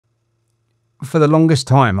For the longest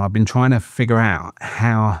time, I've been trying to figure out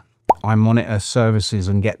how I monitor services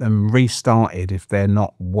and get them restarted if they're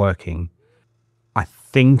not working. I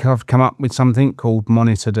think I've come up with something called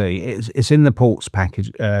Monitor D. It's in the ports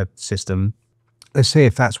package system. Let's see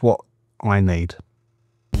if that's what I need.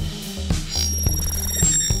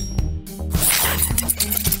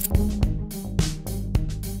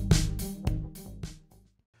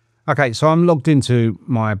 Okay, so I'm logged into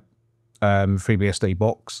my FreeBSD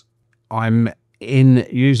box. I'm in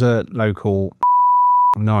user local.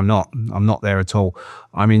 No, I'm not. I'm not there at all.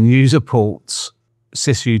 I'm in user ports,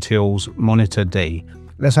 sysutils, monitor D.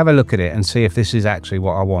 Let's have a look at it and see if this is actually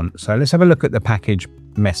what I want. So let's have a look at the package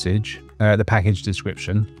message, the package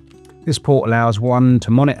description. This port allows one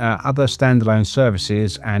to monitor other standalone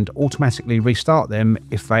services and automatically restart them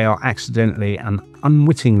if they are accidentally and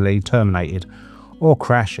unwittingly terminated or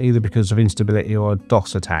crash either because of instability or a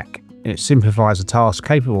DOS attack. It simplifies a task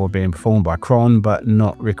capable of being performed by cron, but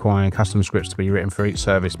not requiring custom scripts to be written for each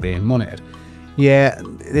service being monitored. Yeah,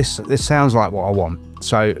 this sounds like what I want.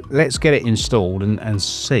 So let's get it installed and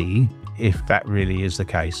see if that really is the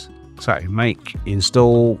case. So make,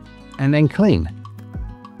 install, and then clean.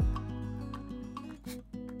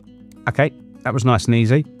 Okay, that was nice and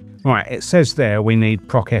easy. Right, it says there we need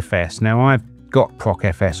procfs. Now I've got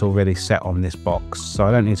procfs already set on this box, so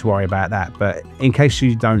I don't need to worry about that. But in case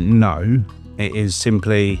you don't know, it is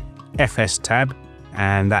simply fs tab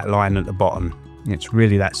and that line at the bottom. It's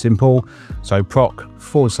really that simple. So proc/proc,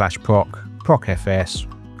 procfs,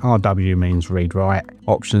 rw means read write,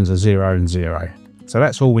 options are 0 and 0. So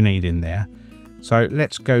that's all we need in there. So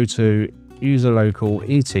let's go to user local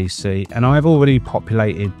etc, and I've already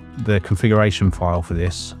populated the configuration file for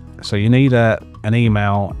this. So you need an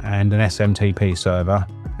email and an SMTP server,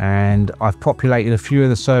 and I've populated a few of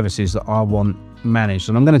the services that I want managed,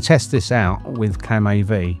 and I'm going to test this out with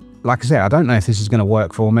ClamAV. Like I said, I don't know if this is going to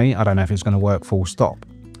work for me. I don't know if it's going to work full stop,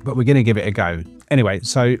 but we're going to give it a go. Anyway,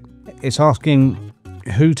 so it's asking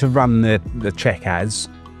who to run the check as,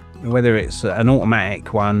 whether it's an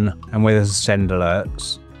automatic one and whether it's send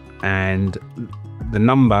alerts, and the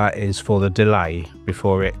number is for the delay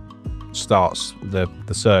before it starts the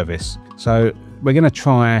service. So we're going to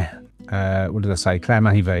try, what did I say,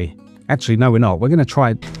 ClamAV. Actually, no, we're not. We're going to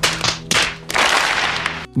try,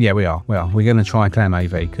 yeah, we are. We're going to try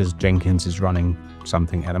ClamAV because Jenkins is running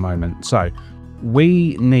something at the moment. So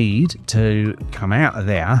we need to come out of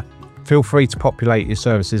there. Feel free to populate your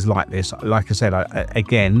services like this. Like I said,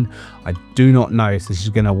 again, I do not know if this is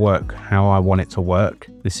going to work how I want it to work.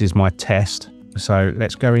 This is my test. So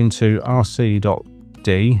let's go into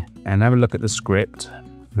rc.d and have a look at the script,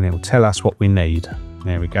 and it will tell us what we need.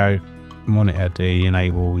 There we go. Monitor D,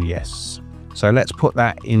 enable, yes. So let's put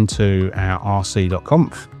that into our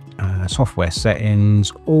rc.conf, software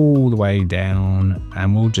settings, all the way down,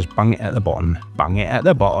 and we'll just bung it at the bottom. Bung it at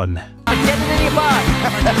the bottom. I'm getting in your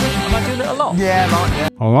bag. Am I doing it a lot? Yeah, like, yeah.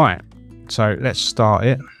 All right, so let's start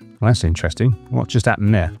it. Well, that's interesting. What just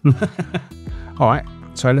happened there? All right,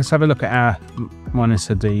 so let's have a look at our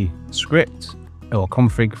monitor D script or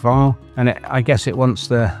config file, and I guess it wants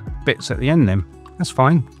the bits at the end then. That's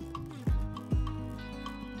fine.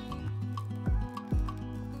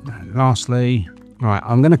 And lastly, right,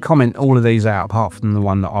 I'm going to comment all of these out apart from the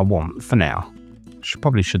one that I want for now.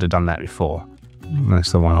 Probably should have done that before.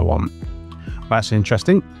 That's the one I want. That's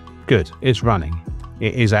interesting. Good, it's running.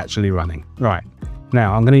 It is actually running. Right,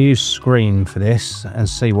 now I'm going to use screen for this and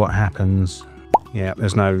see what happens. Yeah,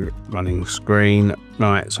 there's no running screen.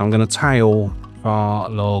 Right, so I'm going to tail var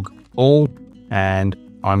log all, and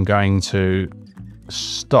I'm going to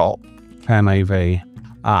stop ClamAV.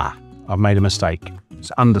 Ah, I've made a mistake. It's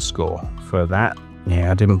underscore for that. Yeah,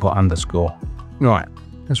 I didn't put underscore. Right,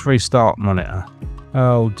 let's restart monitor.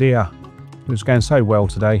 Oh dear, it was going so well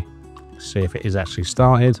today. Let's see if it is actually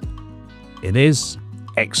started. It is.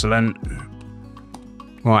 Excellent.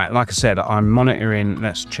 Right, like I said, I'm monitoring.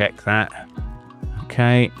 Let's check that.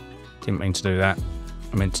 Okay, didn't mean to do that.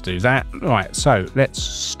 I meant to do that. Right, so let's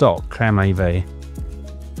stop ClamAV.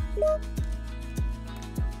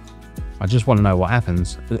 I just want to know what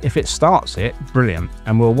happens. If it starts it, brilliant.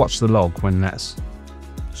 And we'll watch the log when that's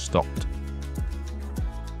stopped.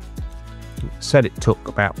 It said it took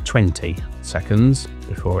about 20 seconds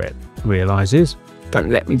before it realizes. Don't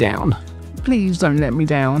let me down. Please don't let me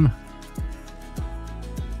down.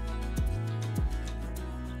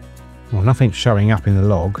 Well, nothing's showing up in the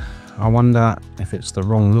log. I wonder if it's the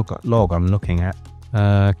wrong log I'm looking at.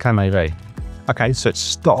 ClamAV. Okay, so it's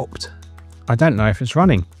stopped. I don't know if it's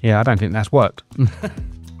running. Yeah, I don't think that's worked.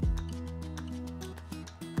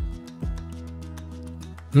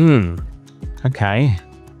 Okay.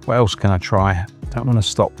 What else can I try? Don't want to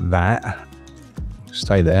stop that.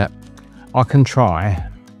 Stay there. I can try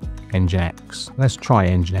Nginx. Let's try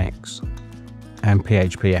Nginx and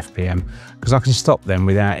PHP FPM, because I can stop them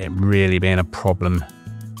without it really being a problem.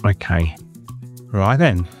 Okay. Right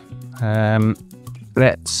then.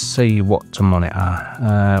 Let's see what to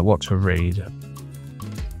monitor, what to read.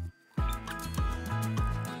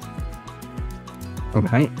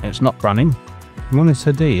 Okay, it's not running.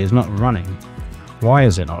 Monitor D is not running. Why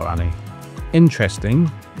is it not running? Interesting.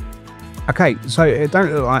 Okay, so it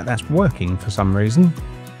don't look like that's working for some reason.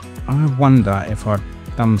 I wonder if I've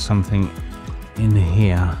done something in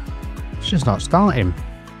here. It's just not starting.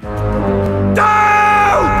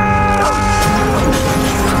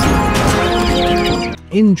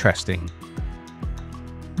 Interesting.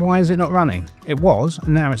 Why is it not running? It was,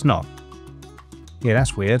 and now it's not. Yeah,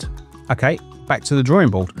 that's weird. Okay, back to the drawing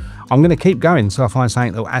board. I'm going to keep going until I find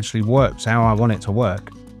something that actually works how I want it to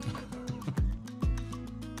work.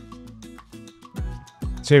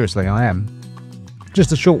 Seriously, I am.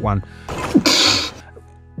 Just a short one.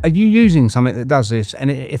 Are you using something that does this? And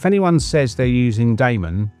if anyone says they're using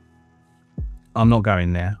Daemon, I'm not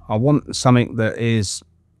going there. I want something that is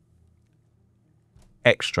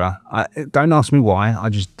extra. Don't ask me why, I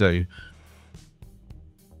just do.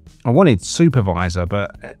 I wanted Supervisor,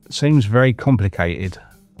 but it seems very complicated.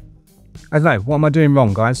 I don't know, what am I doing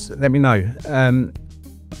wrong, guys? Let me know.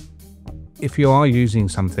 If you are using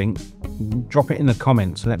something, drop it in the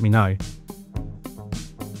comments and let me know.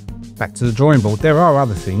 Back to the drawing board. There are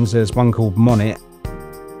other things. There's one called Monet.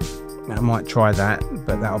 I might try that,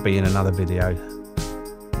 but that'll be in another video.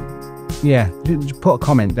 Yeah, just put a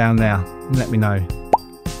comment down there and let me know.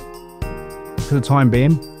 For the time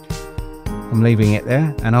being, I'm leaving it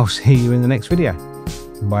there, and I'll see you in the next video.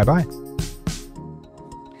 Bye bye.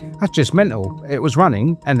 That's just mental. It was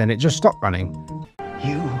running and then it just stopped running.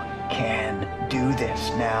 You can do this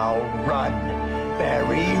now. Run,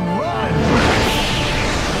 Barry, run!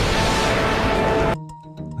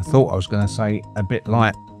 I thought I was going to say a bit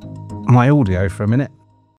like my audio for a minute.